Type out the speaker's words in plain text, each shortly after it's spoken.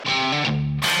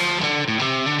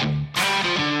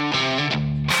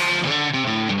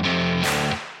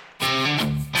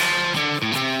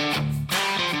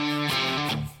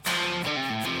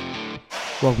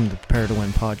Welcome to the Prepare to Win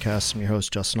podcast. I'm your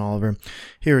host, Justin Oliver,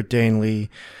 here at Dane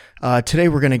Lee. Today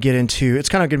we're going to get into, it's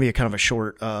kind of going to be a kind of a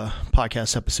short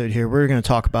podcast episode here. We're going to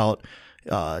talk about,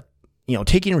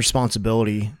 taking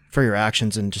responsibility for your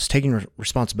actions and just taking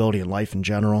responsibility in life in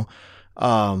general.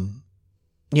 I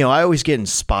always get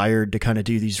inspired to kind of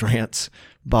do these rants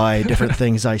by different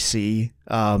things I see.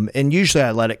 And usually I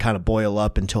let it kind of boil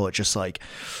up until it just overfills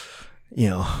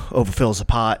the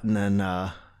pot.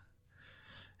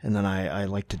 And then I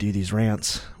like to do these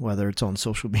rants, whether it's on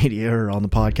social media or on the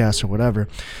podcast or whatever.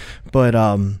 But,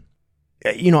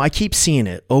 I keep seeing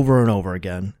it over and over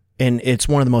again. And it's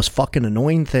one of the most fucking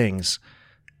annoying things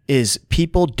is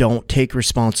people don't take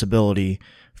responsibility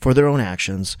for their own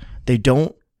actions. They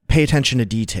don't pay attention to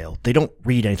detail. They don't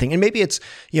read anything. And maybe it's,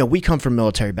 we come from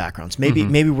military backgrounds.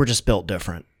 Maybe we're just built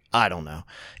different. I don't know.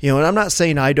 And I'm not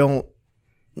saying I don't,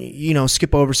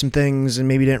 skip over some things and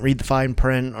maybe didn't read the fine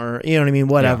print or,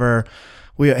 whatever.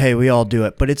 Yeah. We all do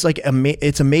it. But it's like,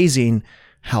 it's amazing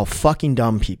how fucking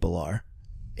dumb people are.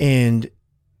 And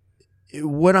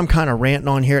what I'm kind of ranting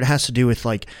on here, it has to do with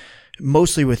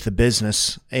mostly with the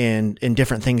business and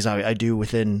different things I do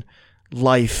within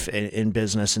life and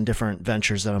business and different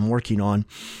ventures that I'm working on.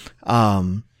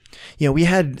 We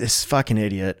had this fucking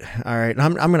idiot. All right. And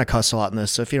I'm going to cuss a lot in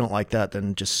this. So if you don't like that,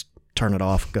 then just turn it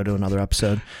off, go to another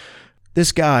episode.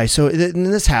 This guy, and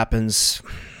this happens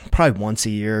probably once a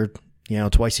year,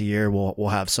 twice a year, we'll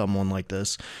have someone like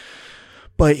this.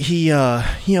 But he,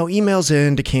 emails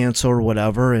in to cancel or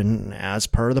whatever. And as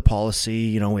per the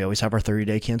policy, we always have our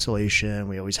 30-day cancellation.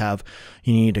 We always have,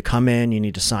 you need to come in, you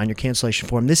need to sign your cancellation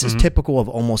form. This is typical of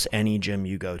almost any gym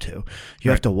you go to. You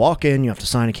have to walk in, you have to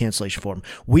sign a cancellation form.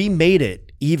 We made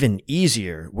it even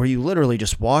easier where you literally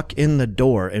just walk in the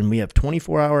door and we have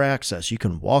 24-hour access. You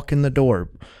can walk in the door,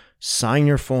 sign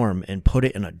your form and put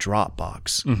it in a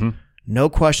Dropbox. Mm-hmm. No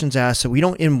questions asked. So we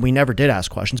never did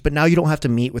ask questions, but now you don't have to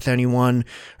meet with anyone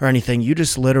or anything. You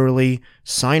just literally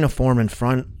sign a form in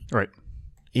front, right?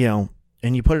 And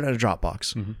you put it in a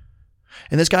Dropbox. Mm-hmm.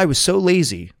 And this guy was so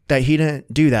lazy that he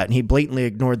didn't do that. And he blatantly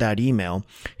ignored that email.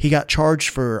 He got charged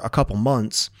for a couple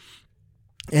months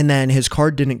and then his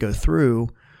card didn't go through,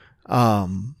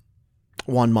 1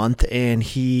 month and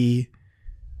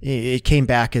it came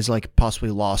back as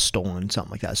possibly lost, stolen,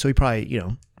 something like that. So he probably,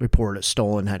 reported it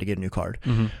stolen, had to get a new card.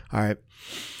 Mm-hmm. All right.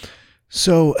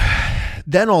 So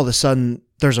then all of a sudden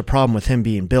there's a problem with him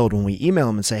being billed when we email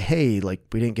him and say, hey, we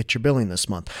didn't get your billing this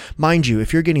month. Mind you,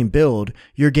 if you're getting billed,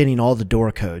 you're getting all the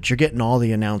door codes, you're getting all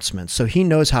the announcements. So he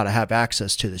knows how to have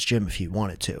access to this gym if he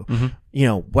wanted to.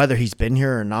 Mm-hmm. Whether he's been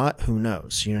here or not, who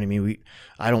knows? You know what I mean?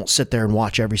 I don't sit there and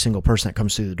watch every single person that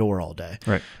comes through the door all day.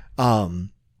 Right.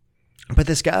 But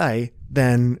this guy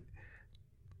then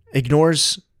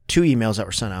ignores 2 emails that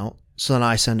were sent out. So then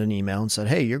I send an email and said,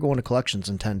 hey, you're going to collections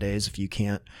in 10 days if you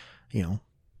can't,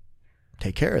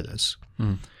 take care of this.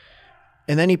 Mm.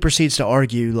 And then he proceeds to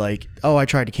argue I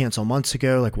tried to cancel months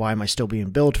ago. Why am I still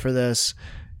being billed for this?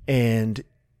 And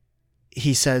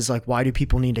he says, why do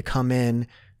people need to come in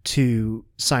to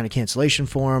sign a cancellation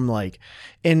form?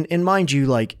 And mind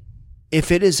you, if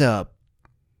it is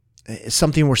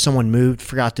something where someone moved,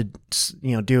 forgot to,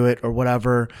 do it or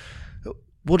whatever,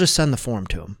 we'll just send the form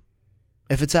to them.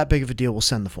 If it's that big of a deal, we'll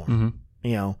send the form,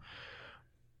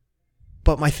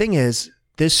 But my thing is,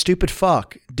 this stupid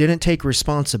fuck didn't take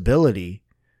responsibility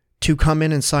to come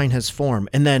in and sign his form.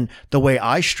 And then the way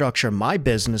I structure my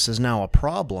business is now a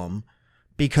problem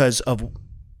because of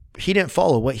he didn't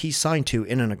follow what he signed to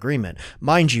in an agreement.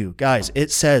 Mind you, guys,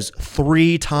 it says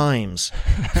 3 times.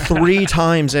 3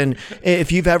 times. And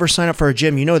if you've ever signed up for a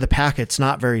gym, the packet's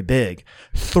not very big.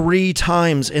 3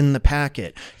 times in the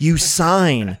packet. You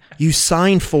sign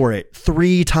for it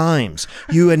 3 times.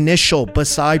 You initial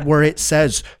beside where it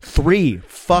says 3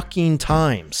 fucking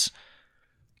times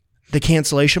the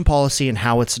cancellation policy and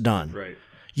how it's done. Right.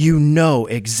 You know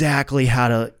exactly how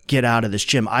to get out of this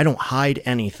gym. I don't hide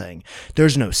anything.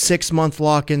 There's no 6-month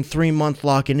lock-in, 3-month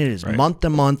lock-in. It is month to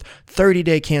month,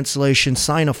 30-day cancellation.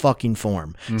 Sign a fucking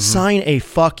form. Mm-hmm. Sign a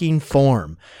fucking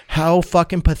form. How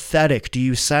fucking pathetic do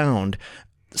you sound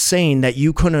saying that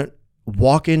you couldn't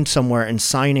walk in somewhere and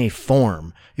sign a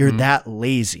form? You're that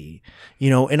lazy,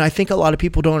 and I think a lot of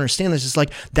people don't understand this.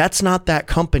 It's that's not that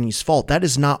company's fault. That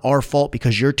is not our fault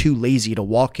because you're too lazy to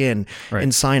walk in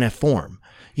and sign a form.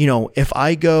 If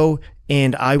I go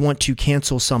and I want to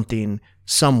cancel something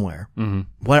somewhere,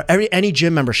 any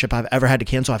gym membership I've ever had to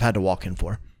cancel, I've had to walk in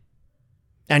for.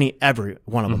 Every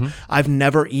one of them. I've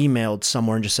never emailed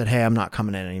somewhere and just said, hey, I'm not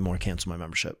coming in anymore, cancel my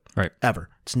membership. Right. Ever.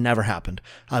 It's never happened.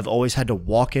 I've always had to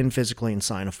walk in physically and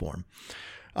sign a form.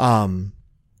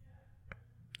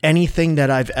 Anything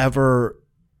that I've ever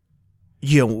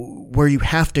where you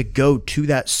have to go to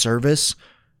that service,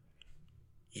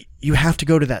 you have to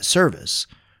go to that service.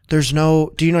 There's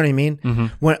no, do you know what I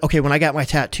mean? When I got my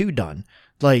tattoo done,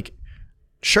 like,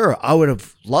 sure, I would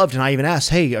have loved, and I even asked,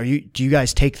 hey, do you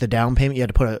guys take the down payment? You had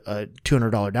to put a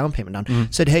 $200 down payment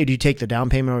down. Said, hey, do you take the down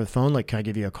payment over the phone? Like, can I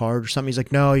give you a card or something? He's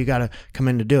like, no, you got to come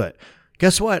in to do it.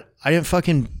 Guess what? I didn't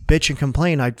fucking bitch and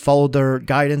complain. I followed their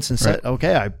guidance and said,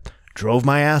 okay, I drove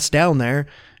my ass down there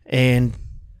and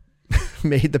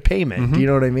made the payment. Do you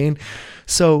know what I mean?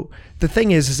 So the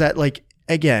thing is that, like,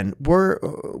 again,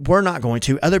 we're not going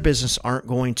to, other businesses aren't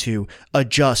going to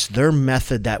adjust their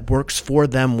method that works for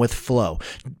them with flow.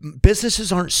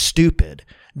 Businesses aren't stupid.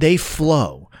 They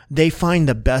flow. They find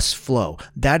the best flow.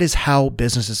 That is how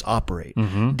businesses operate.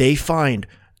 They find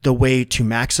the way to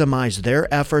maximize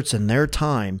their efforts and their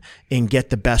time and get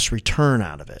the best return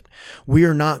out of it. We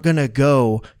are not going to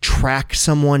go track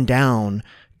someone down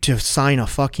to sign a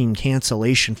fucking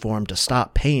cancellation form to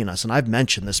stop paying us. And I've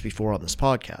mentioned this before on this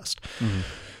podcast.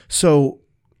 So,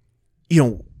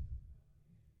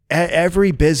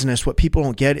 every business, what people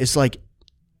don't get is like,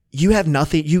 you have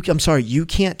nothing, you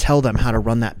can't tell them how to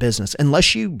run that business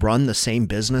unless you run the same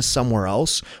business somewhere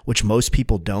else, which most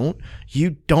people don't.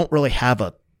 You don't really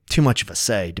have too much of a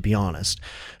say, to be honest.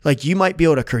 Like, you might be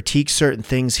able to critique certain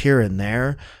things here and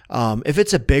there. If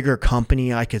it's a bigger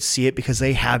company, I could see it because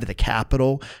they have the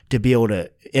capital to be able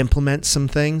to implement some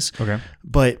things. Okay.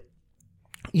 But,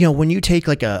 when you take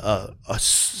like a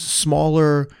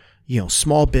smaller,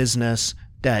 small business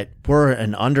that we're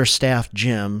an understaffed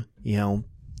gym,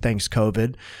 thanks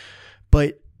COVID,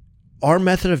 but our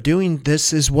method of doing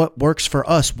this is what works for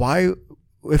us. Why?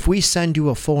 If we send you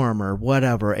a form or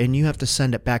whatever and you have to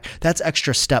send it back, that's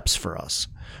extra steps for us.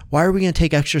 Why are we going to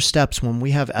take extra steps when we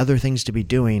have other things to be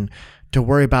doing to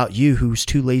worry about you who's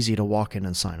too lazy to walk in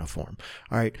and sign a form?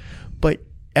 All right. But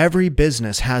every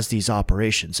business has these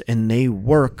operations and they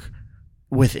work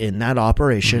within that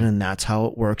operation, and that's how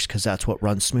it works because that's what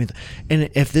runs smooth. And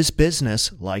if this business,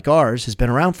 like ours, has been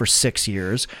around for 6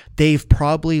 years, they've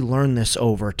probably learned this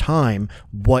over time,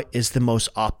 what is the most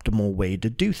optimal way to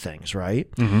do things, right?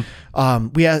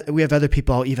 We have other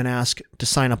people I'll even ask to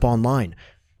sign up online.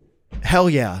 Hell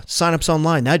yeah, sign-ups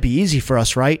online. That'd be easy for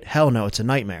us, right? Hell no, it's a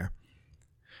nightmare.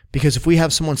 Because if we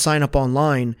have someone sign up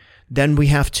online, then we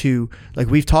have to, like,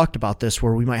 we've talked about this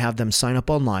where we might have them sign up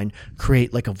online,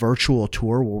 create like a virtual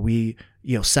tour where we,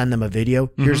 send them a video.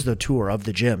 Here's the tour of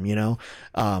the gym,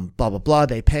 blah, blah, blah.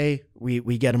 They pay,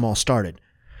 we get them all started.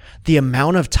 The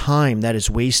amount of time that is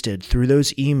wasted through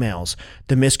those emails,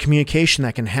 the miscommunication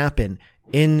that can happen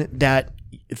in that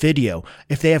video,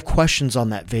 if they have questions on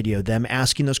that video, them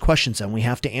asking those questions, and we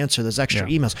have to answer those extra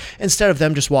emails instead of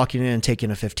them just walking in and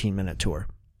taking a 15-minute tour.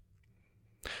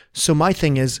 So my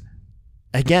thing is,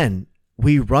 again,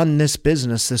 we run this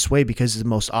business this way because it's the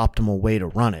most optimal way to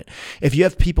run it. If you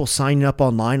have people signing up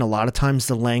online, a lot of times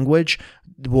the language,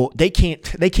 well, they can't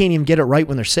even get it right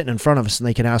when they're sitting in front of us and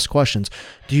they can ask questions.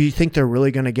 Do you think they're really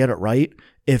going to get it right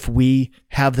if we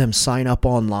have them sign up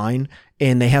online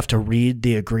and they have to read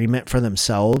the agreement for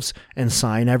themselves and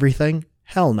sign everything?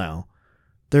 Hell no.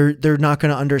 They're not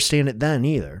going to understand it then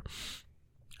either.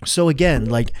 So again,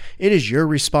 like, it is your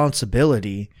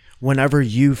responsibility whenever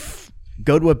you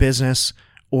go to a business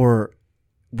or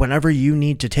whenever you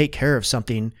need to take care of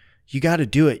something, you got to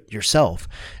do it yourself.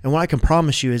 And what I can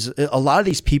promise you is a lot of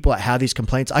these people that have these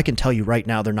complaints, I can tell you right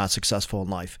now, they're not successful in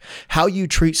life. How you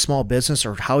treat small business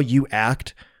or how you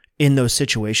act in those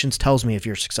situations tells me if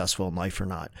you're successful in life or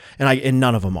not. And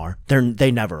none of them are. They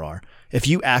never are. If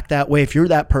you act that way, if you're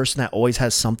that person that always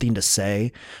has something to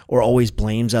say or always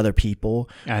blames other people.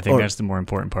 I think that's the more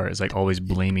important part, is like always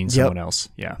blaming someone else.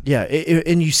 Yeah. Yeah.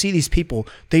 And you see these people,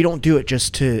 they don't do it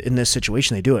just in this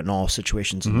situation. They do it in all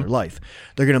situations in their life.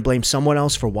 They're going to blame someone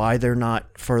else for why they're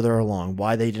not further along,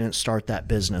 why they didn't start that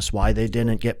business, why they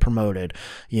didn't get promoted,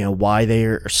 why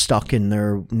they're stuck in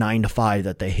their 9-to-5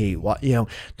 that they hate.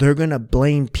 They're going to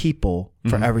blame people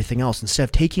for everything else instead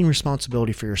of taking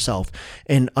responsibility for yourself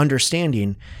and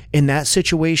understanding in that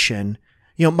situation.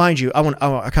 Mind you, I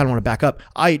kind of want to back up.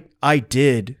 I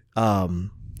did,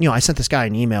 I sent this guy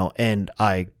an email and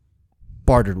I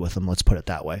bartered with him. Let's put it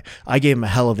that way. I gave him a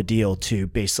hell of a deal I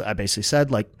basically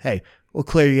said, like, hey, we'll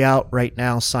clear you out right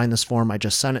now. Sign this form. I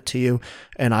just sent it to you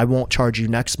and I won't charge you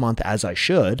next month as I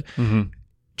should.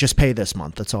 Just pay this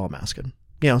month. That's all I'm asking.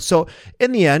 So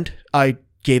in the end, I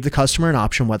gave the customer an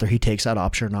option. Whether he takes that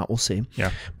option or not, we'll see. Yeah.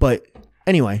 But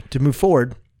anyway, to move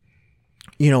forward,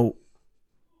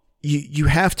 you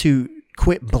have to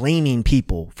quit blaming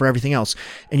people for everything else.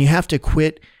 And you have to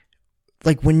quit,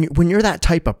 like, when you're that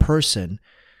type of person,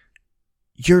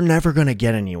 you're never going to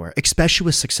get anywhere, especially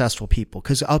with successful people.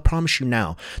 Because I'll promise you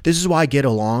now, this is why I get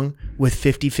along with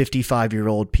 50,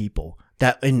 55-year-old people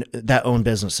that own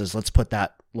businesses. Let's put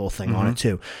that little thing on it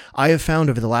too. I have found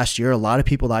over the last year, a lot of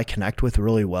people that I connect with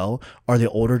really well are the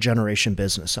older generation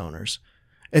business owners.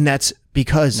 And that's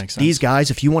because these guys,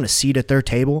 if you want a seat at their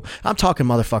table, I'm talking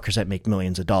motherfuckers that make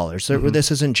millions of dollars. This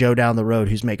isn't Joe down the road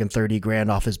who's making 30 grand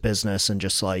off his business and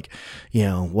just like,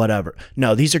 whatever.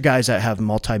 No, these are guys that have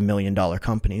multi-million-dollar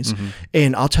companies.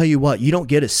 And I'll tell you what, you don't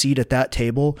get a seat at that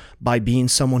table by being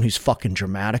someone who's fucking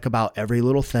dramatic about every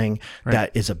little thing,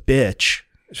 that is a bitch,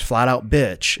 flat out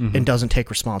bitch, and doesn't take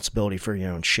responsibility for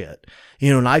your own shit.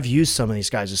 And I've used some of these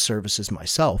guys' services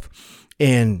myself,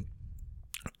 and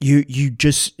you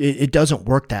just, it doesn't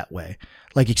work that way.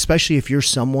 Like, especially if you're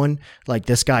someone like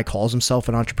this guy calls himself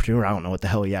an entrepreneur. I don't know what the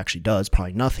hell he actually does,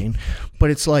 probably nothing, but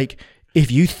it's like,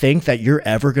 if you think that you're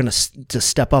ever going to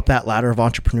step up that ladder of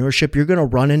entrepreneurship, you're going to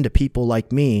run into people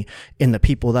like me and the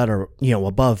people that are,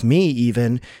 above me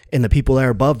even, and the people that are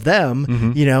above them,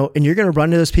 and you're going to run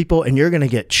into those people and you're going to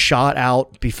get shot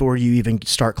out before you even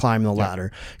start climbing the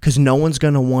ladder, because no one's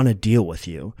going to want to deal with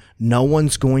you. No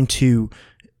one's going to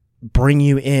bring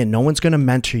you in. No one's going to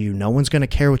mentor you. No one's going to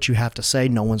care what you have to say.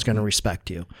 No one's going to respect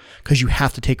you, because you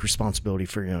have to take responsibility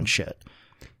for your own shit.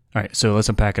 All right, so let's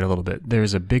unpack it a little bit.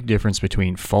 There's a big difference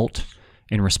between fault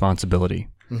and responsibility.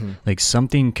 Like,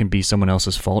 something can be someone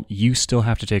else's fault. You still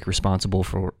have to take responsibility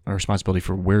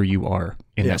for where you are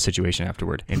in that situation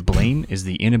afterward. And blame is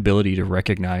the inability to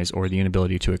recognize or the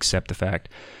inability to accept the fact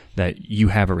that you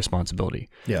have a responsibility.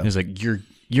 And it's like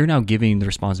you're now giving the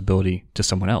responsibility to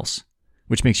someone else,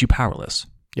 which makes you powerless.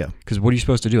 Because what are you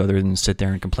supposed to do other than sit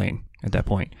there and complain at that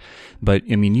point? But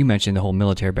I mean, you mentioned the whole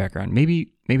military background.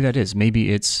 Maybe that is.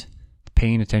 Maybe it's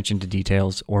paying attention to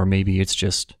details, or maybe it's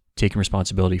just taking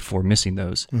responsibility for missing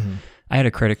those. I had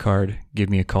a credit card give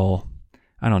me a call,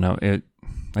 I don't know,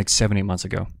 like 7-8 months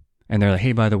ago. And they're like,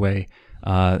 hey, by the way,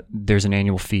 there's an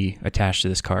annual fee attached to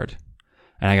this card.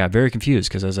 And I got very confused,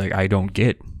 because I was like, I don't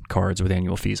get cards with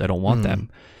annual fees. I don't want them.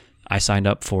 I signed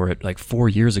up for it like 4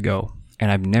 years ago,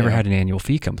 and I've never had an annual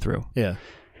fee come through.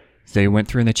 They went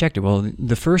through and they checked it. Well,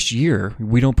 the first year,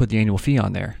 we don't put the annual fee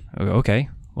on there. I go, okay,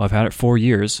 well, I've had it 4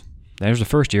 years. There's the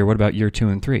first year. What about year 2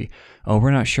 and 3? Oh,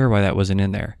 we're not sure why that wasn't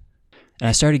in there. And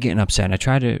I started getting upset. And I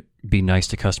tried to be nice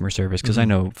to customer service, because I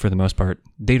know for the most part,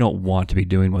 they don't want to be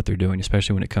doing what they're doing,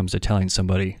 especially when it comes to telling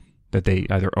somebody that they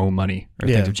either owe money or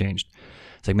things have changed.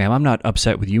 It's like, ma'am, I'm not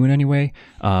upset with you in any way,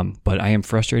 but I am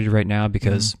frustrated right now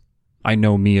because I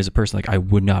know me as a person, like, I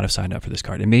would not have signed up for this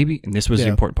card. And maybe, and this was the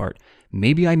important part,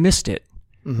 maybe I missed it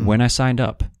when I signed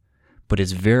up, but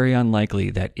it's very unlikely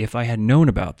that if I had known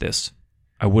about this,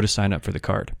 I would have signed up for the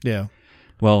card.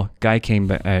 Well, guy came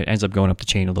back, ends up going up the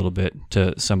chain a little bit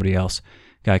to somebody else.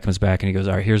 Guy comes back and he goes,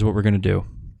 all right, here's what we're going to do.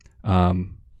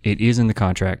 It is in the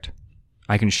contract.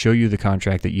 I can show you the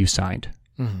contract that you signed.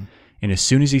 And as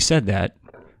soon as he said that,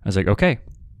 I was like, okay,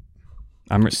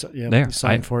 I'm there. You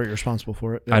signed for it. You're responsible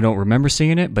for it. I don't remember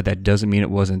seeing it, but that doesn't mean it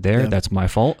wasn't there. That's my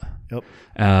fault.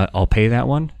 I'll pay that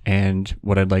one. And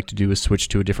what I'd like to do is switch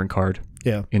to a different card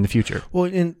in the future. Well,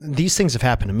 and these things have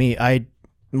happened to me.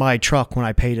 My truck, when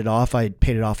I paid it off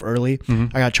early.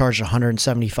 I got charged a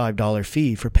 $175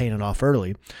 fee for paying it off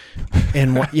early.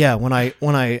 And when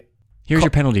I here's your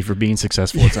penalty for being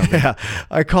successful at something.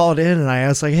 I called in and I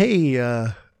asked, like,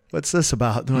 hey, what's this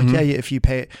about? They're like, if you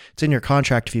pay, it's in your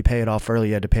contract. If you pay it off early,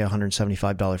 you had to pay a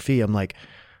 $175 fee. I'm like,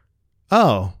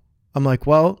 oh. I'm like,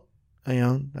 well,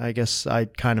 I guess I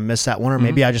kind of missed that one, or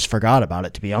maybe I just forgot about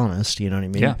it, to be honest. You know what I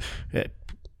mean?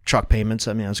 Truck payments,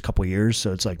 I mean, it was a couple of years,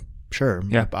 so it's like, sure.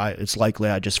 It's likely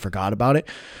I just forgot about it.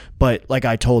 But like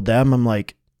I told them, I'm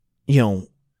like,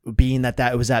 being that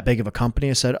it was that big of a company,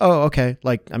 I said, oh, okay.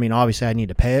 Like, I mean, obviously I need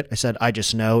to pay it. I said, I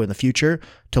just know in the future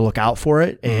to look out for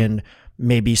it. And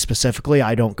maybe specifically,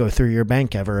 I don't go through your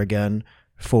bank ever again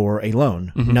for a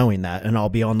loan, knowing that. And I'll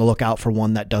be on the lookout for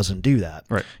one that doesn't do that,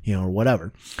 or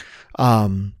whatever.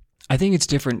 I think it's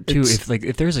different too.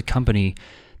 If there's a company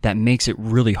that makes it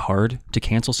really hard to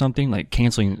cancel something, like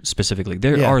canceling specifically.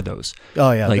 There are those.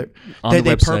 Oh yeah, like on the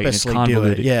website, purposely and it's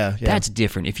convoluted. Do it. Yeah. That's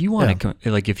different. If you want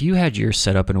to, like, if you had yours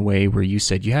set up in a way where you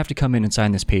said you have to come in and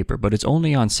sign this paper, but it's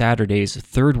only on Saturdays, the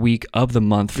third week of the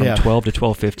month from 12 to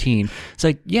 12:15. It's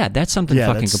like, that's something to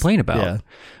fucking complain about.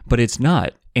 But it's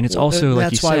not. And it's also,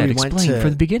 like you said, explain from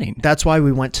the beginning. That's why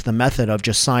we went to the method of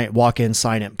just walk in,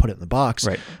 sign it, and put it in the box.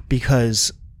 Right.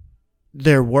 Because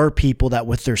there were people that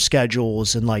with their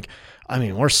schedules and like, I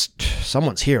mean,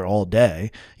 someone's here all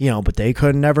day, but they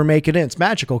could never make it in. It's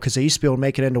magical because they used to be able to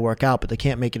make it in to work out, but they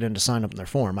can't make it in to sign up in their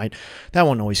form. That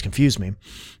one always confused me.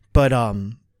 But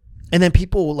And then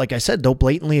people, like I said, they'll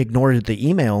blatantly ignore the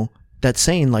email that's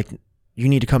saying like, you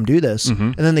need to come do this.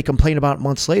 And then they complain about it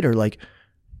months later. Like,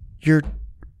 you're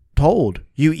told,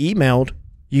 you emailed,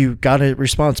 you got a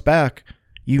response back,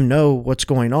 you know what's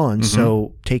going on.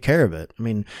 So take care of it. I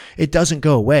mean, it doesn't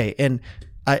go away. And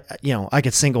I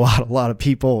could single out a lot of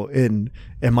people in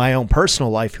my own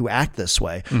personal life who act this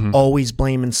way, always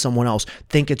blaming someone else,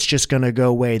 think it's just going to go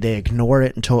away. They ignore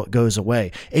it until it goes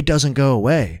away. It doesn't go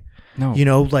away.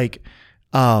 No. Like,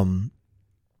 again,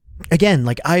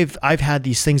 like I've had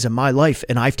these things in my life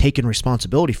and I've taken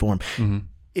responsibility for them.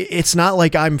 It's not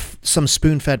like I'm some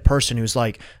spoon-fed person who's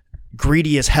like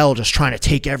greedy as hell, just trying to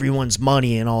take everyone's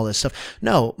money and all this stuff.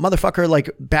 No, motherfucker, like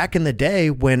back in the day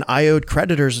when I owed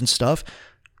creditors and stuff,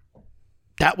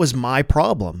 that was my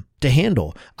problem to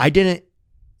handle.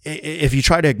 If you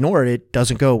try to ignore it, it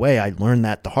doesn't go away. I learned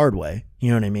that the hard way. You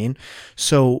know what I mean?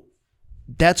 So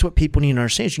that's what people need to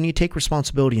understand is you need to take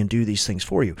responsibility and do these things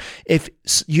for you. If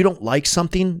you don't like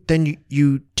something, then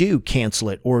you do cancel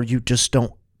it, or you just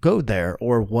don't go there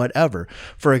or whatever.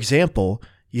 For example,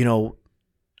 kind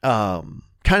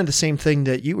of the same thing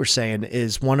that you were saying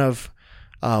is one of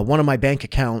my bank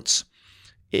accounts.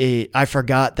 I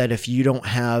forgot that if you don't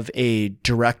have a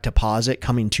direct deposit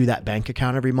coming to that bank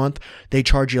account every month, they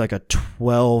charge you like a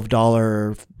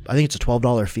 $12, I think it's a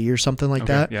 $12 fee or something like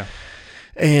that. Yeah.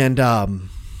 And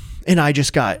I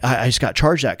just got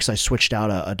charged that because I switched out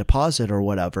a deposit or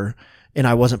whatever, and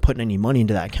I wasn't putting any money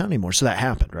into that account anymore. So that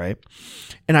happened, right?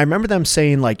 And I remember them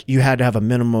saying like you had to have a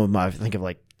minimum, I think of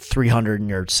like 300 in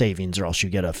your savings, or else you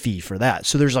get a fee for that.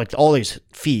 So there's like all these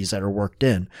fees that are worked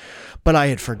in, but I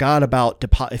had forgot about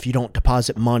if you don't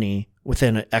deposit money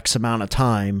within an X amount of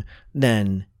time,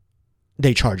 then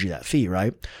they charge you that fee,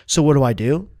 right? So what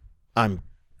do? I'm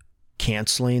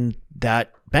canceling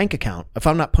that bank account. If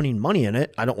I'm not putting money in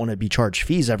it, I don't want to be charged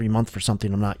fees every month for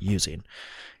something I'm not using.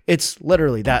 It's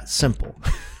literally that simple.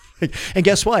 And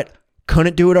guess what?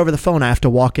 Couldn't do it over the phone. I have to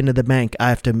walk into the bank.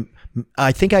 I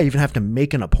think I even have to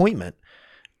make an appointment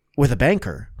with a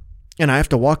banker, and I have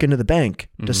to walk into the bank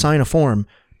to sign a form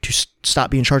to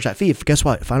stop being charged that fee. Guess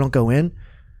what? If I don't go in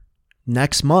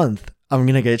next month, I'm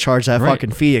going to get charged that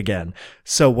fucking fee again.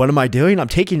 So what am I doing? I'm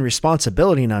taking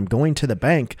responsibility, and I'm going to the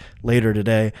bank later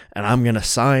today, and I'm going to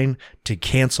sign to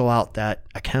cancel out that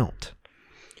account.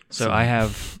 So I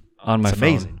have on my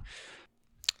phone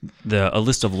a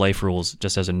list of life rules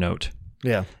just as a note.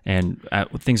 Yeah. And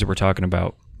things that we're talking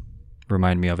about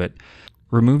remind me of it.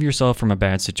 Remove yourself from a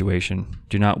bad situation.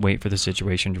 Do not wait for the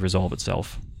situation to resolve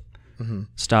itself.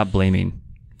 Stop blaming.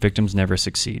 Victims never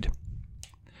succeed.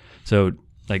 So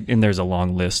and there's a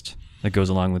long list that goes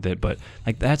along with it, but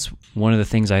like that's one of the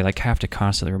things I like have to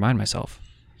constantly remind myself.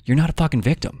 You're not a fucking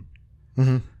victim.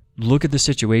 Look at the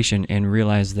situation and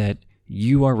realize that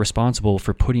you are responsible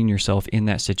for putting yourself in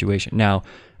that situation. Now,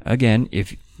 again,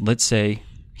 if let's say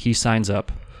he signs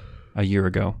up a year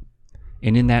ago,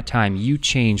 and in that time you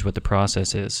change what the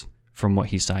process is from what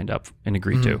he signed up and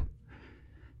agreed to.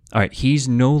 All right, he's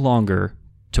no longer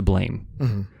to blame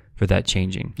for that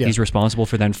changing. Yeah. He's responsible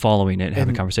for then following it and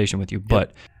having a conversation with you,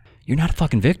 but you're not a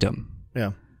fucking victim.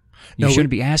 Yeah. You shouldn't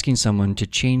be asking someone to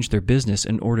change their business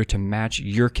in order to match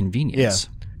your convenience.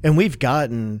 Yeah. And we've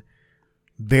gotten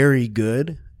very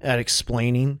good at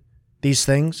explaining these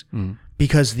things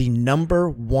because the number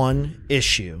one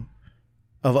issue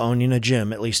of owning a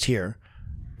gym, at least here,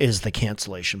 is the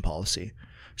cancellation policy.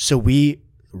 So we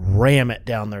ram it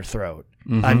down their throat.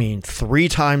 I mean, 3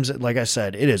 times, like I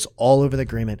said, it is all over the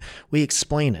agreement. We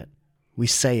explain it. We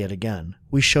say it again.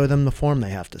 We show them the form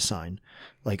they have to sign.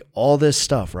 Like all this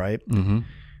stuff, right? And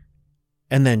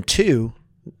then 2,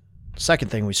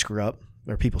 second thing we screw up,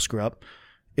 or people screw up,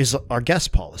 is our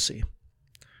guest policy.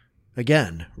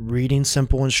 Again, reading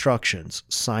simple instructions,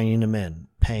 signing them in,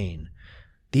 paying.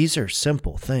 These are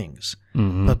simple things.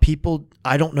 But people,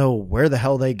 I don't know where the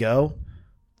hell they go.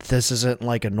 This isn't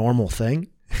like a normal thing.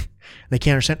 They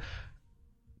can't understand.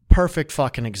 Perfect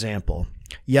fucking example.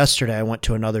 Yesterday, I went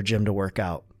to another gym to work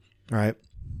out. Right?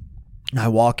 And I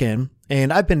walk in,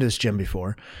 and I've been to this gym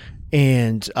before,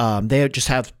 and they just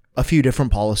have a few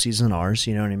different policies than ours.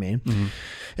 You know what I mean?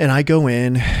 And I go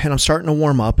in, and I'm starting to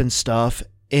warm up and stuff.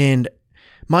 And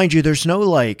mind you, there's no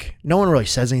one really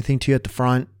says anything to you at the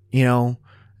front. You know,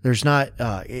 there's not.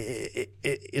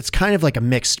 It's kind of like a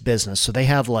mixed business. So they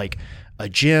have like a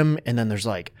gym, and then there's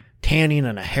like tanning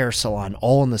and a hair salon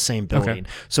all in the same building. Okay.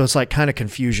 So it's like kind of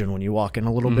confusion when you walk in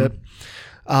a little bit.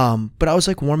 But I was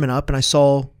like warming up, and I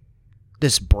saw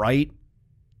this bright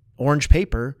orange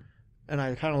paper, and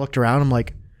I kind of looked around. I'm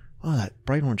like, oh, that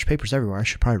bright orange paper's everywhere. I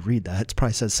should probably read that. It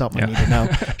probably says something I need to know.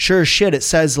 Sure as shit, it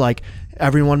says like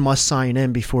everyone must sign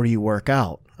in before you work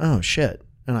out. Oh shit.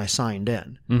 And I signed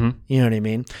in. Mm-hmm. You know what I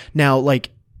mean? Now, like,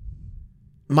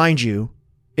 mind you,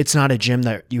 it's not a gym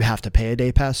that you have to pay a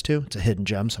day pass to. It's a hidden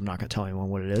gem, so I'm not going to tell anyone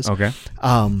what it is. Okay.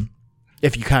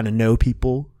 If you kind of know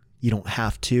people, you don't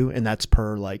have to, and that's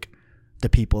per like the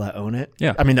people that own it.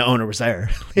 Yeah. I mean, the owner was there.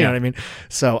 You know what I mean?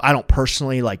 So I don't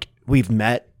personally like, we've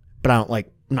met, but I don't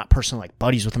like, I'm not personally like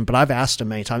buddies with him, but I've asked him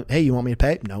many times, hey, you want me to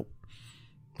pay? Nope.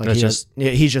 Like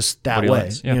he's just that way.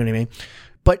 You know what I mean?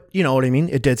 But you know what I mean?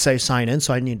 It did say sign in,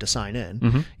 so I need to sign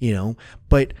in, you know,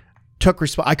 but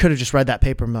I could have just read that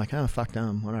paper and be like, oh, fuck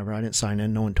them, whatever. I didn't sign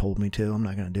in. No one told me to. I'm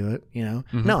not going to do it, you know?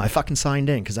 No, I fucking signed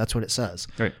in because that's what it says.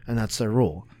 Right. And that's their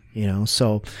rule, you know?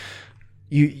 So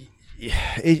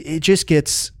it just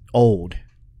gets old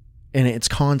and it's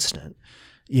constant,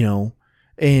 you know?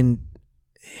 And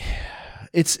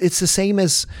it's the same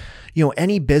as, you know,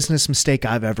 any business mistake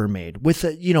I've ever made with,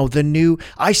 you know,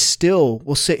 I still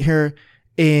will sit here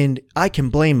and I can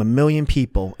blame a million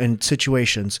people and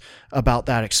situations about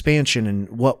that expansion and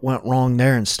what went wrong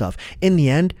there and stuff. In the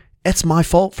end, it's my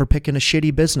fault for picking a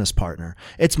shitty business partner.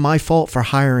 It's my fault for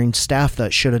hiring staff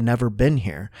that should have never been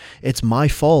here. It's my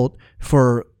fault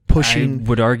for pushing. I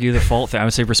would argue the fault. I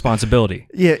would say responsibility.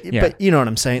 Yeah, but you know what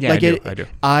I'm saying? Yeah, like I do.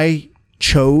 I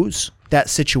chose that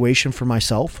situation for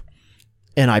myself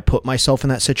and I put myself in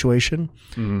that situation.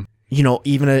 Mm-hmm. You know,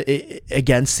 even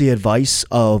against the advice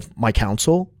of my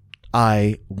counsel,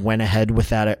 I went ahead with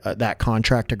that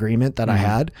contract agreement that I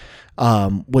had,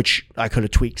 which I could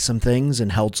have tweaked some things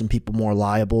and held some people more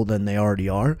liable than they already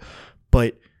are.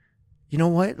 But you know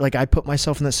what? Like I put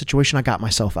myself in that situation. I got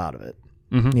myself out of it,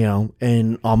 you know,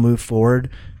 and I'll move forward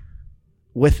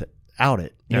with it, out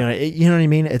it. You know, you know what I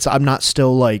mean? I'm not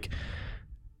still like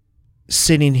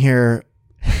sitting here.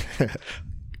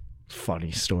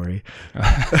 Funny story.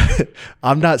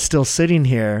 I'm not still sitting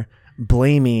here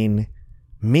blaming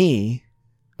me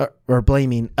or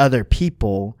blaming other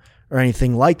people or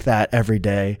anything like that every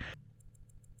day.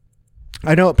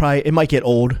 I know it might get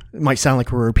old. It might sound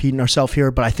like we're repeating ourselves here,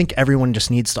 but I think everyone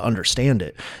just needs to understand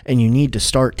it. And you need to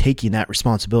start taking that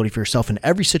responsibility for yourself in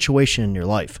every situation in your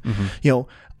life. You know,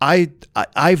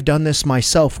 I've done this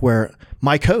myself where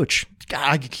my coach, God,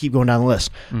 I could keep going down the list.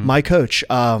 My coach,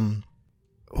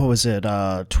 what was it?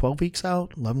 12 weeks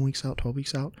out, 11 weeks out, 12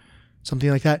 weeks out, something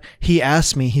like that. He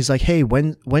asked me, he's like, hey,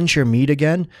 when's your meet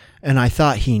again? And I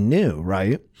thought he knew,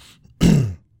 right?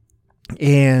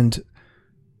 And,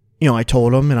 you know, I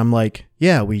told him and I'm like,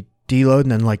 yeah, we deload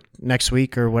and then like next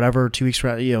week or whatever, 2 weeks,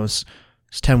 you know, it's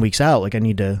 10 weeks out. Like I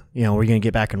need to, you know, we're going to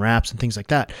get back in wraps and things like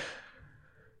that.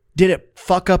 Did it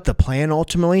fuck up the plan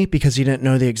ultimately because he didn't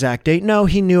know the exact date? No,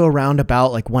 he knew around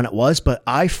about like when it was, but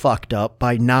I fucked up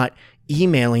by not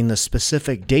emailing the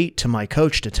specific date to my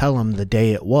coach to tell him the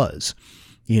day it was,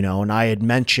 you know, and I had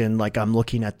mentioned like I'm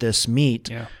looking at this meet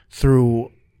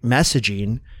through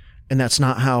messaging and that's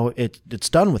not how it's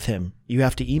done with him. You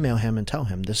have to email him and tell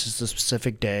him this is the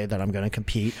specific day that I'm going to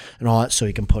compete and all that so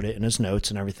he can put it in his notes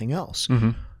and everything else.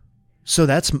 So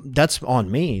that's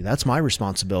on me. That's my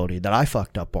responsibility that I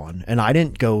fucked up on. And I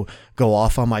didn't go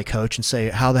off on my coach and say,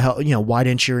 how the hell, you know, why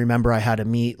didn't you remember I had a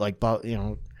meet? Like, you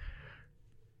know,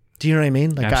 do you know what I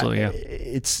mean? Like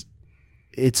absolutely,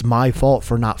 it's my fault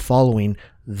for not following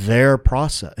their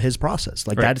process, his process.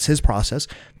 Like that is his process.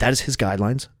 That is his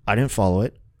guidelines. I didn't follow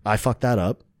it. I fucked that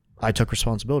up. I took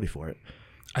responsibility for it.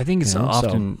 I think it's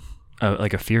often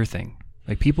like a fear thing.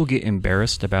 Like people get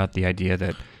embarrassed about the idea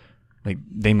that like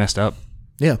they messed up.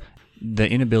 Yeah. The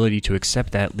inability to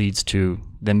accept that leads to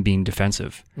them being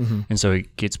defensive. And so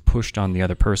it gets pushed on the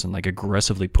other person, like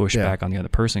aggressively pushed back on the other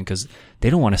person because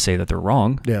they don't want to say that they're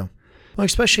wrong. Yeah. Well,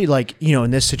 especially like, you know,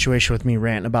 in this situation with me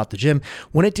ranting about the gym,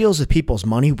 when it deals with people's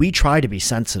money, we try to be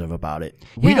sensitive about it.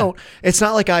 We don't, it's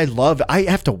not like I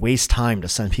have to waste time to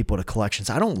send people to collections.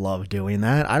 I don't love doing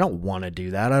that. I don't want to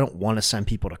do that. I don't want to send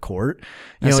people to court.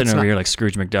 You're sitting over here like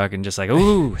Scrooge McDuck and just like,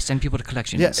 ooh, send people to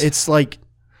collections. Yeah, it's like,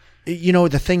 you know,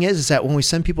 the thing is that when we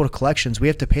send people to collections, we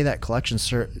have to pay that collection,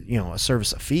 a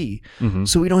service a fee.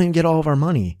 So we don't even get all of our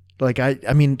money. Like,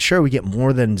 I mean, sure, we get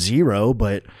more than zero,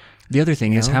 but the other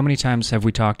thing is, how many times have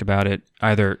we talked about it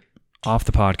either off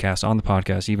the podcast, on the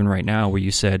podcast, even right now, where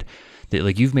you said that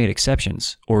like you've made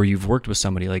exceptions or you've worked with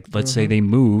somebody, like let's say they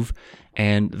move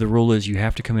and the rule is you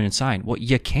have to come in and sign. Well,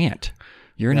 you can't.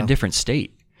 You're in a different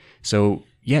state. So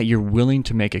yeah, you're willing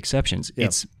to make exceptions.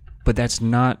 But that's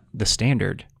not the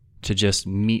standard to just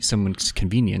meet someone's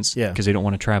convenience because they don't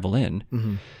want to travel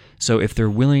in. So if they're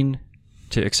willing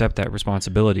to accept that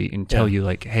responsibility and tell you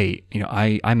like, hey, you know,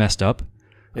 I messed up.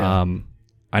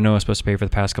 I know I was supposed to pay for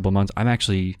the past couple of months. I'm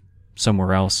actually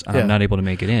somewhere else. And I'm not able to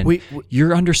make it in.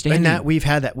 You're understanding. And that we've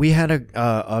had that. We had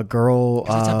a girl.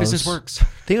 That's how business works. I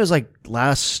think it was like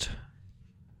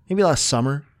maybe last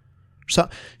summer. So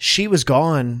she was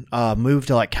gone, moved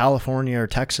to like California or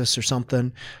Texas or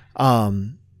something.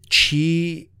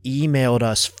 She emailed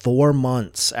us 4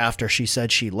 months after she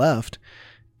said she left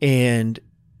and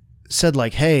said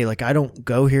like, hey, like I don't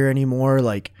go here anymore.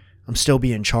 Like I'm still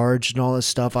being charged and all this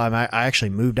stuff. I actually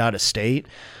moved out of state.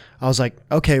 I was like,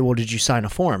 okay, well, did you sign a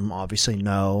form? Obviously,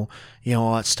 no,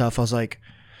 all that stuff. I was like,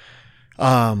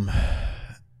 and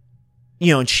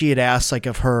she had asked like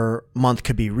if her month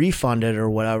could be refunded or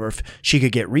whatever, if she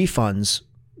could get refunds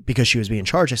because she was being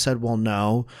charged. I said, well,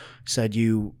 no. I said,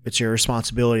 it's your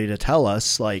responsibility to tell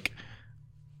us like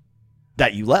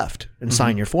that you left and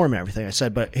sign your form and everything. I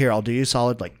said, but here, I'll do you a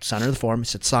solid, like send her the form. I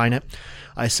said, sign it.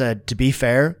 I said, to be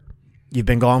fair, you've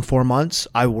been gone 4 months.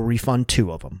 I will refund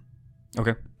 2 of them.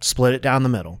 Okay. Split it down the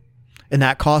middle. And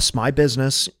that costs my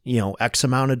business, X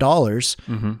amount of dollars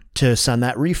to send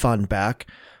that refund back.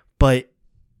 But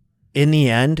in the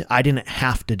end, I didn't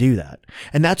have to do that.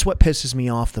 And that's what pisses me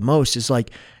off the most is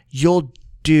like, you'll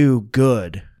do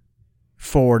good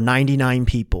for 99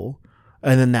 people.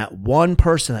 And then that one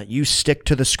person that you stick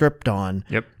to the script on,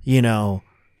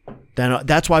 then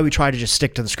that's why we try to just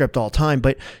stick to the script all the time.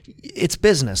 But it's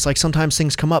business. Like sometimes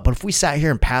things come up. But if we sat here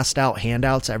and passed out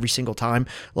handouts every single time,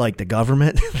 like the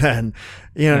government, then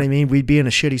what I mean? We'd be in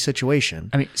a shitty situation.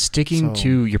 I mean, sticking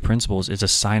to your principles is a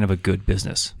sign of a good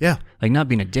business. Yeah. Like not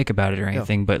being a dick about it or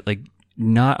anything, but like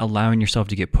not allowing yourself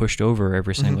to get pushed over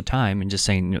every single time and just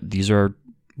saying, these are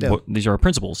our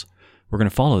principles. We're going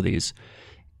to follow these.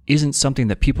 Isn't something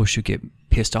that people should get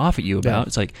pissed off at you about.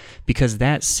 It's like, because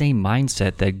that same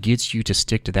mindset that gets you to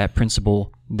stick to that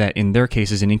principle that in their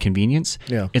case is an inconvenience,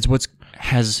 it's what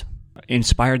has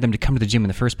inspired them to come to the gym in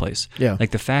the first place.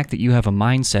 Like the fact that you have a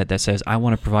mindset that says, I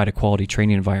want to provide a quality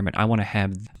training environment. I want to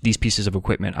have these pieces of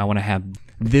equipment. I want to have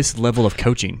this level of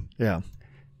coaching.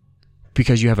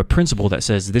 Because you have a principle that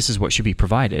says this is what should be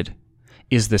provided,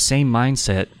 is the same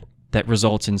mindset that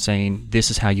results in saying this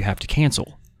is how you have to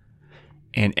cancel.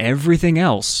 And everything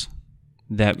else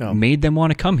that made them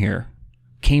want to come here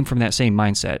came from that same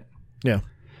mindset.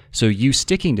 So you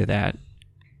sticking to that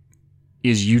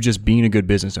is you just being a good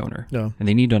business owner. And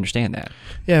they need to understand that.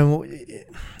 Well,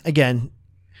 again,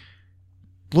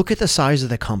 look at the size of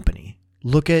the company.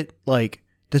 Look at like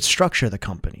the structure of the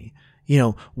company.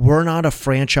 We're not a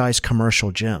franchise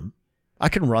commercial gym. I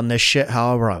can run this shit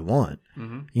however I want.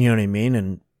 You know what I mean?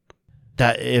 And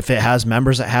that if it has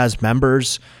members, it has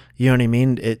members. You know what I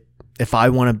mean? If I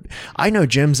want to, I know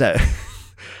gyms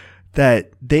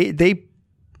that they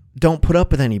don't put up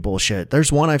with any bullshit.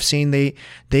 There's one I've seen.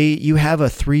 You have a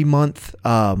 3-month.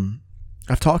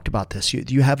 I've talked about this.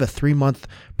 You have a 3-month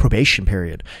probation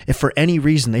period. If for any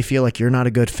reason they feel like you're not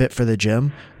a good fit for the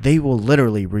gym, they will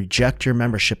literally reject your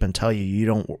membership and tell you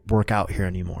don't work out here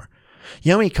anymore. You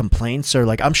know how many complaints are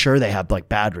like, I'm sure they have like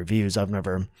bad reviews. I've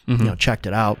never, checked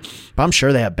it out, but I'm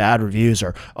sure they have bad reviews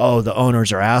or, the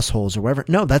owners are assholes or whatever.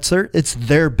 No, it's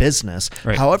their business.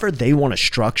 Right. However they want to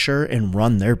structure and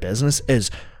run their business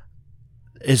is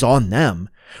on them.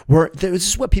 This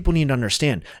is what people need to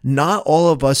understand. Not all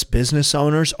of us business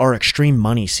owners are extreme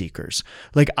money seekers.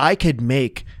 Like I could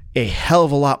make a hell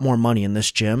of a lot more money in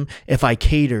this gym if I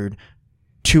catered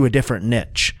to a different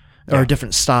niche. Or a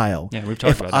different style. Yeah, we've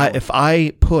talked about that. If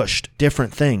I pushed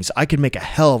different things, I could make a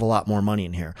hell of a lot more money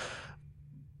in here.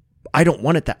 I don't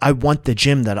want it that. I want the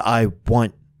gym that I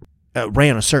want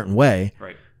ran a certain way.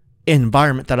 Right.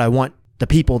 Environment that I want, the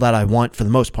people that I want for the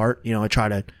most part. I try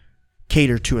to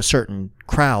cater to a certain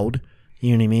crowd.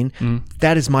 You know what I mean?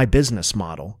 That is my business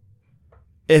model.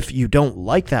 If you don't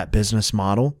like that business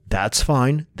model, that's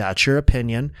fine. That's your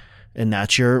opinion. And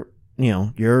that's your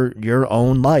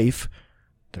own life.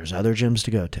 There's other gyms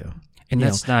to go to. And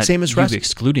that's not same as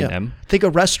excluding them. Think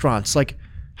of restaurants. Like,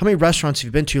 how many restaurants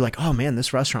you've been to, like, oh, man,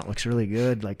 this restaurant looks really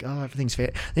good. Like, oh, everything's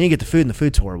Then you get the food, and the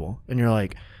food's horrible. And you're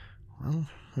like, well,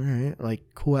 all right, like,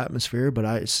 cool atmosphere, but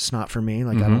it's just not for me.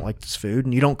 Like, I don't like this food.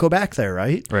 And you don't go back there,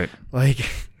 right? Right. Like,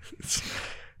 it's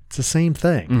the same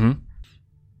thing.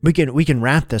 We can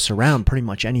wrap this around pretty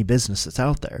much any business that's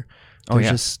out there.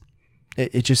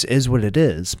 It just is what it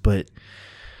is. But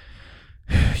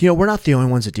we're not the only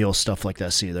ones that deal with stuff like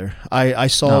this either. I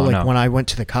saw when I went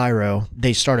to the Cairo,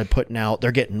 they started putting out,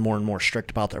 they're getting more and more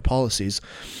strict about their policies.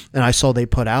 And I saw they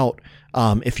put out,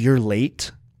 if you're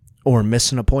late or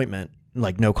miss an appointment,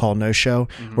 like no call, no show,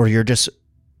 or you're just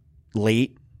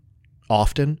late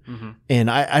often. And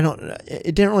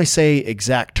it didn't really say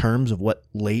exact terms of what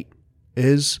late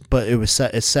is, but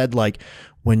it said like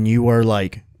when you are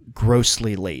like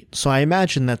grossly late. So I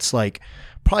imagine that's like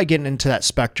probably getting into that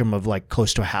spectrum of like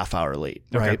close to a half hour late,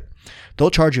 right? Okay.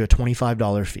 They'll charge you a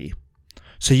 $25 fee.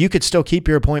 So you could still keep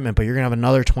your appointment, but you're going to have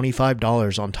another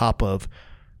 $25 on top of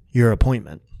your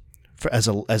appointment as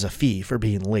a fee for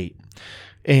being late.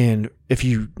 And if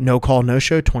you no call, no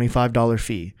show, $25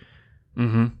 fee.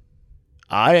 Mm-hmm.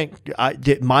 I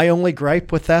did my only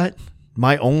gripe with that.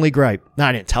 I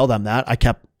didn't tell them that. I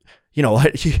kept,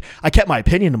 I kept my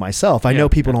opinion to myself. I know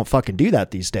people don't fucking do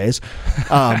that these days.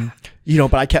 But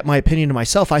I kept my opinion to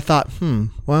myself. I thought,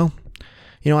 well,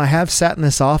 I have sat in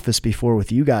this office before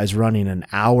with you guys running an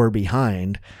hour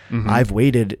behind. Mm-hmm. I've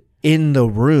waited in the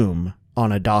room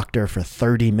on a doctor for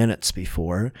 30 minutes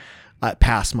before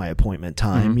past my appointment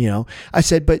time. Mm-hmm. I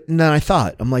said, but then I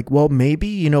thought, I'm like, well, maybe,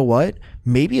 you know what?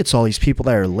 Maybe it's all these people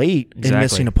that are late and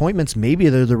missing appointments. Maybe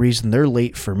they're the reason they're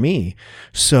late for me.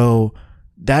 So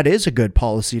that is a good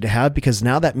policy to have, because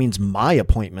now that means my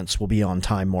appointments will be on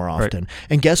time more often. Right.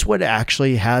 And guess what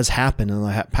actually has happened in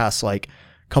the past like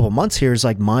couple months here is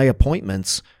like my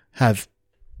appointments have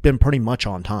been pretty much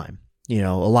on time, a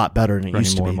lot better than it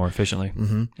used to be. Running more efficiently.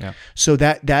 Mm-hmm. Yeah. So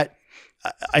that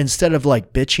instead of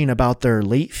like bitching about their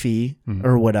late fee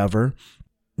or whatever,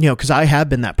 because I have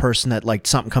been that person that like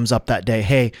something comes up that day,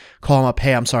 hey, call them up,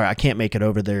 hey, I'm sorry, I can't make it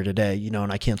over there today,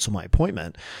 and I cancel my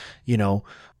appointment,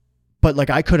 But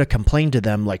like I could have complained to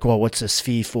them like, well, what's this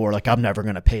fee for? Like, I'm never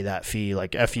going to pay that fee.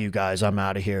 Like, F you guys, I'm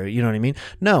out of here. You know what I mean?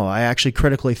 No, I actually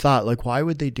critically thought like, why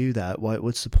would they do that?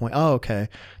 What's the point? Oh, okay.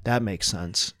 That makes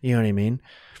sense. You know what I mean?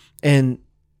 And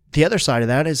the other side of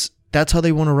that is that's how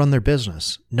they want to run their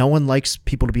business. No one likes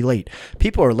people to be late.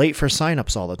 People are late for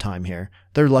signups all the time here.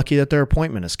 They're lucky that their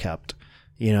appointment is kept.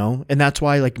 And that's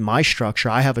why like my structure,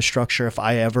 I have a structure. If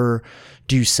I ever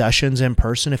do sessions in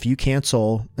person, if you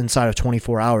cancel inside of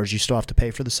 24 hours, you still have to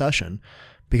pay for the session,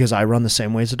 because I run the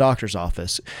same way as a doctor's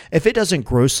office. If it doesn't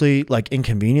grossly like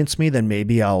inconvenience me, then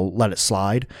maybe I'll let it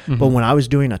slide. Mm-hmm. But when I was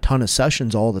doing a ton of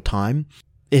sessions all the time,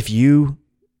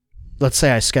 let's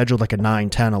say I scheduled like a 9,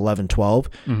 10, 11, 12,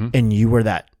 and you were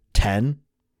that 10.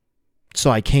 So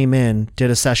I came in,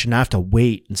 did a session, I have to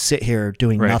wait and sit here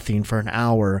doing nothing for an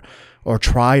hour, or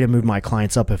try to move my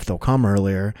clients up if they'll come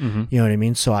earlier. Mm-hmm. You know what I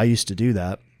mean? So I used to do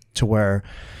that, to where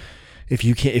if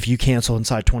you cancel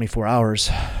inside 24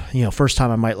 hours, first time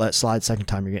I might let slide, second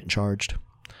time you're getting charged.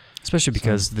 Especially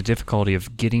because the difficulty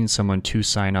of getting someone to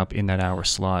sign up in that hour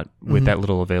slot with that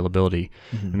little availability.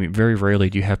 Mm-hmm. I mean, very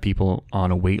rarely do you have people on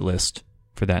a wait list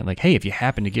for that. Like, hey, if you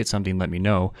happen to get something, let me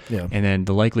know. Yeah. And then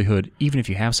the likelihood, even if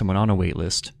you have someone on a wait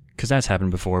list, because that's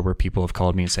happened before where people have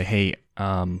called me and say, hey,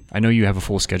 I know you have a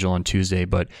full schedule on Tuesday,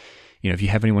 but if you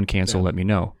have anyone cancel, let me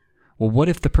know. Well, what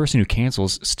if the person who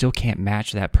cancels still can't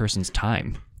match that person's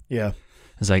time? Yeah.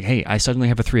 It's like, hey, I suddenly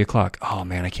have a 3:00. Oh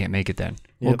man, I can't make it then.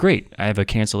 Yep. Well, great. I have a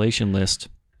cancellation list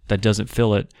that doesn't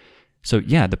fill it. So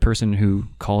yeah, the person who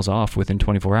calls off within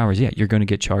 24 hours, you're going to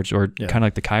get charged, or kind of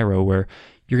like the Cairo where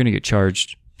you're going to get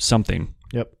charged something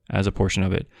as a portion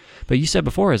of it. But you said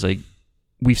before, is like,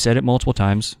 we've said it multiple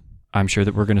times. I'm sure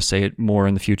that we're going to say it more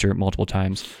in the future multiple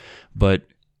times, but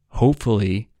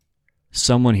hopefully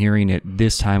someone hearing it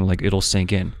this time, like it'll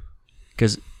sink in,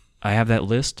 because I have that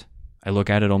list. I look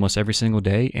at it almost every single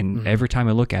day, and every time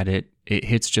I look at it, it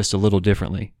hits just a little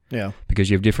differently. Yeah. Because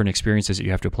you have different experiences that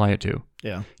you have to apply it to.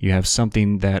 Yeah. You have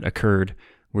something that occurred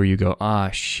where you go,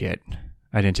 shit,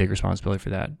 I didn't take responsibility for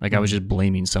that. Like I was just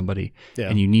blaming somebody,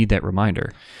 and you need that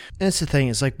reminder. And that's the thing,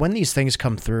 is like when these things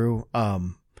come through,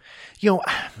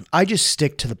 I just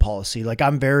stick to the policy. Like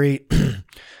I'm very,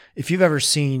 if you've ever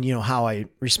seen, how I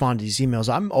respond to these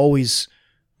emails, I'm always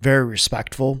very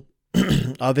respectful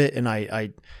of it. And I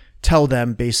tell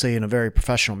them basically in a very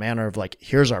professional manner of like,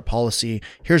 here's our policy,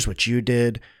 here's what you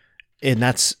did, and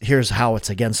here's how it's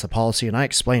against the policy. And I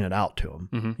explain it out to them.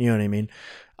 Mm-hmm. You know what I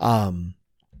mean?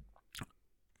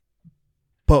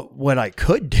 But what I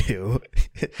could do,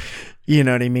 you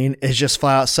know what I mean, is just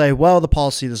flat out say, well,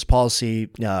 this policy,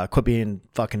 quit being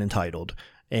fucking entitled.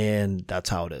 And that's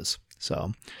how it is.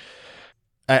 So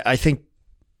I think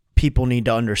people need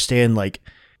to understand, like,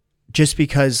 just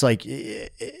because like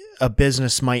a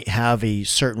business might have a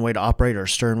certain way to operate or a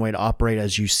stern way to operate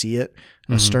as you see it,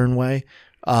 a stern way,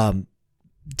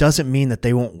 doesn't mean that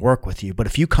they won't work with you. But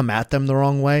if you come at them the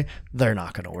wrong way, they're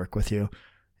not going to work with you.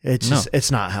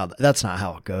 That's not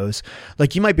how it goes.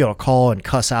 Like you might be able to call and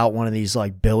cuss out one of these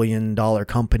like billion-dollar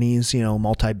companies,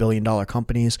 multi-billion-dollar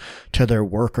companies, to their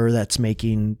worker that's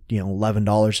making,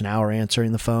 $11 an hour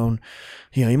answering the phone.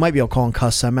 You might be able to call and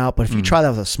cuss them out, but if you try that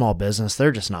with a small business,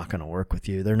 they're just not going to work with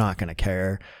you. They're not going to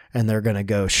care, and they're going to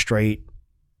go straight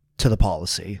to the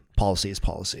policy. Policy is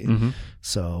policy. Mm-hmm.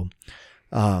 So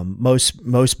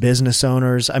most business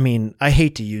owners, I mean, I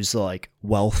hate to use the like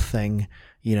wealth thing,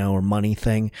 or money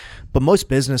thing, but most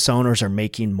business owners are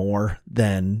making more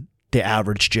than the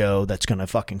average Joe that's going to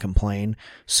fucking complain.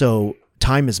 So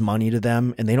time is money to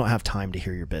them, and they don't have time to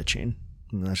hear your bitching.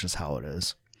 And that's just how it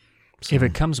is. So. If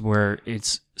it comes where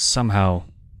it's somehow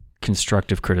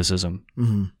constructive criticism,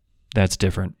 that's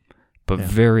different. But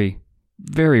very,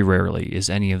 very rarely is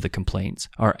any of the complaints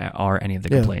are any of the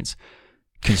complaints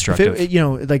constructive. If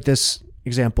it, like this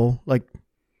example, like,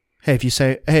 hey, if you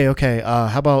say, hey, okay,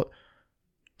 how about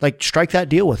like strike that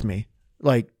deal with me?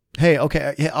 Like, hey,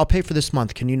 okay, I'll pay for this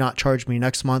month. Can you not charge me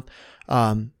next month?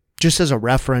 Just as a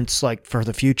reference, like for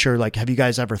the future, like, have you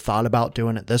guys ever thought about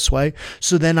doing it this way?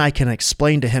 So then I can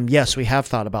explain to him, yes, we have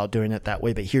thought about doing it that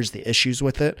way, but here's the issues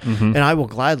with it. And I will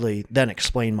gladly then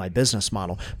explain my business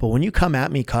model. But when you come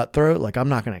at me cutthroat, like, I'm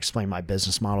not going to explain my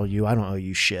business model to you. I don't owe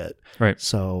you shit. Right.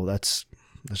 So that's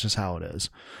just how it is.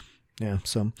 Yeah.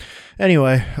 So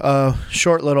anyway,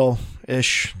 short little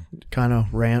ish kind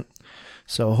of rant.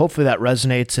 So hopefully that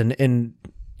resonates. And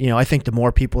I think the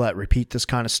more people that repeat this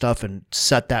kind of stuff and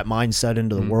set that mindset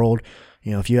into the world,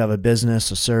 if you have a business,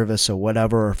 a service, or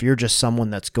whatever, or if you're just someone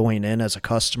that's going in as a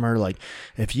customer, like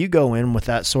if you go in with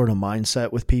that sort of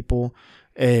mindset with people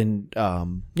and,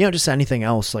 just anything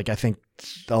else, like I think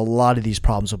a lot of these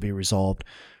problems will be resolved.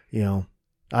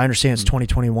 I understand it's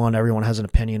 2021. Everyone has an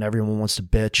opinion. Everyone wants to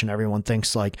bitch, and everyone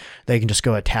thinks like they can just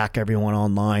go attack everyone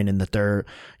online, and that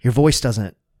your voice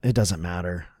doesn't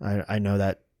matter. I know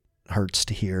that hurts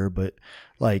to hear, but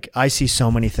like I see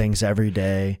so many things every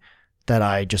day that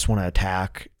I just want to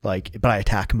attack, but I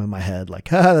attack them in my head, like,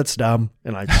 that's dumb.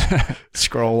 And I just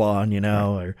scroll on,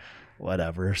 or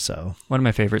whatever. So one of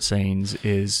my favorite sayings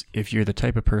is, if you're the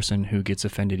type of person who gets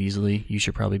offended easily, you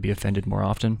should probably be offended more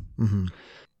often. Mm-hmm.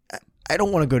 I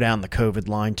don't want to go down the COVID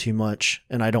line too much,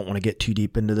 and I don't want to get too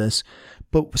deep into this,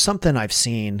 but something I've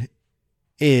seen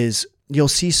is you'll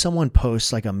see someone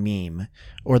post like a meme,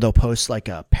 or they'll post like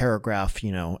a paragraph,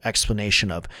 explanation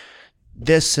of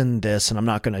this and this, and I'm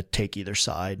not going to take either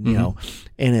side, and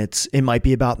it might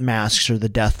be about masks or the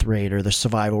death rate or the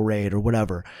survival rate or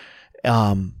whatever.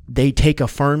 They take a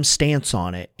firm stance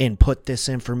on it and put this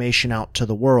information out to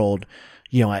the world,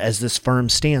 as this firm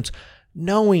stance,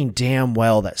 knowing damn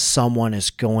well that someone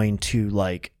is going to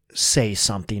like say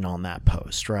something on that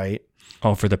post, right?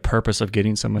 Oh, for the purpose of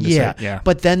getting someone to say, yeah.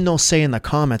 But then they'll say in the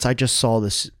comments, I just saw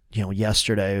this,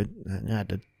 yesterday, I had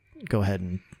to go ahead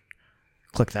and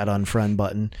click that unfriend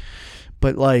button.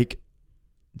 But like,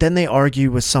 then they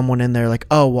argue with someone in there like,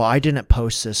 oh, well, I didn't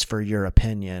post this for your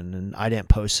opinion, and I didn't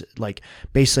post it. Like,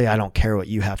 basically, I don't care what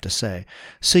you have to say.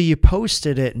 So you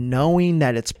posted it knowing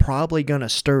that it's probably going to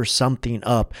stir something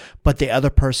up, but the other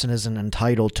person isn't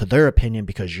entitled to their opinion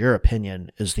because your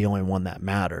opinion is the only one that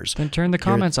matters. Then turn the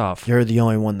comments off. You're the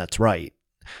only one that's right.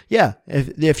 Yeah.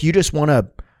 If you just want to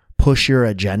push your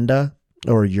agenda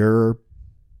or your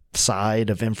side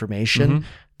of information,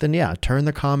 then yeah, turn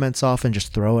the comments off and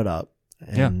just throw it up.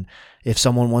 And if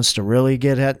someone wants to really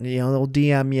get at, they'll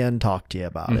DM you and talk to you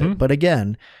about it. But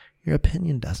again, your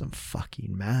opinion doesn't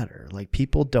fucking matter. Like,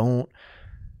 people don't,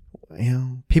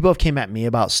 people have came at me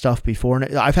about stuff before.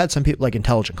 And I've had some people, like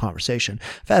Intelligent Conversation.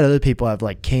 I've had other people have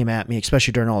like came at me,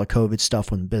 especially during all the COVID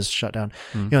stuff when the business shut down.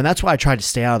 And that's why I tried to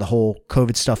stay out of the whole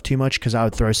COVID stuff too much, because I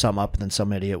would throw something up and then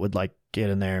some idiot would like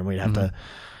get in there and we'd have to,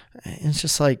 it's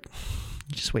just like,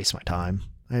 you just waste my time.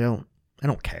 I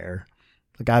don't care.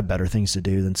 Like, I have better things to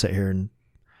do than sit here and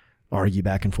argue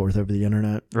back and forth over the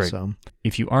internet. Right. So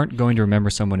if you aren't going to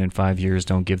remember someone in 5 years,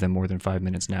 don't give them more than 5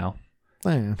 minutes now.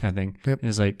 Yeah. Kind of thing. Yep.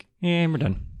 It's like, we're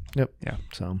done. Yep. Yeah.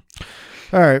 So,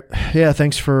 all right. Yeah.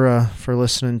 Thanks for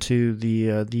listening to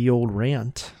the old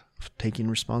rant of taking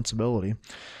responsibility.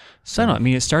 So, I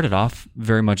mean, it started off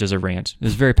very much as a rant. It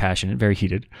was very passionate, very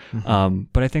heated.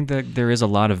 But I think that there is a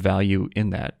lot of value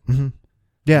in that.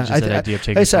 Yeah, I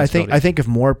think if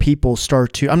more people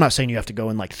start to, I'm not saying you have to go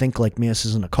and like think like me, this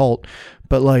isn't a cult,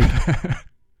 but like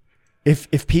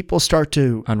if people start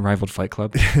to Unrivaled Fight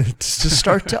Club, to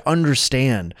start to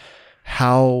understand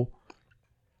how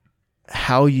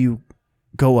you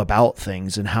go about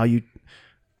things and how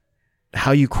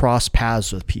you cross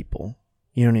paths with people,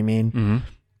 you know what I mean?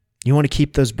 You want to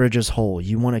keep those bridges whole.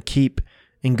 You want to keep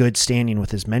in good standing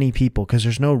with as many people, because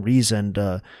there's no reason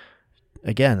to.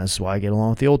 Again, this is why I get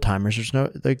along with the old timers.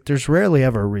 There's rarely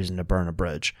ever a reason to burn a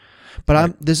bridge,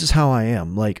 but this is how I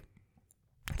am. Like,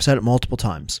 I've said it multiple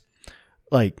times.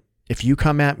 Like, if you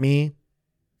come at me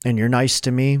and you're nice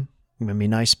to me, I'm going to be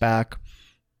nice back.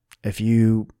 If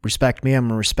you respect me, I'm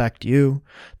going to respect you.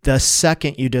 The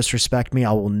second you disrespect me,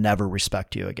 I will never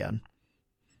respect you again.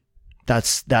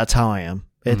 That's how I am.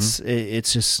 It's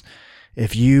just,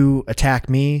 if you attack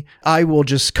me, I will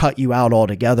just cut you out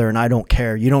altogether, and I don't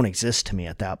care. You don't exist to me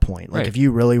at that point. Like, if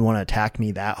you really want to attack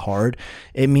me that hard,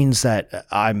 it means that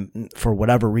I'm, for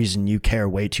whatever reason, you care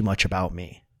way too much about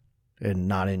me and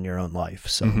not in your own life.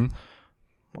 So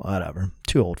whatever.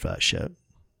 Too old for that shit.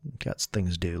 Got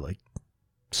things to do, like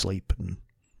sleep and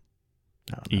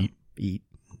I don't know, eat,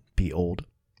 be old.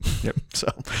 Yep. So,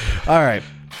 all right.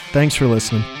 Thanks for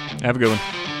listening. Have a good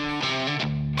one.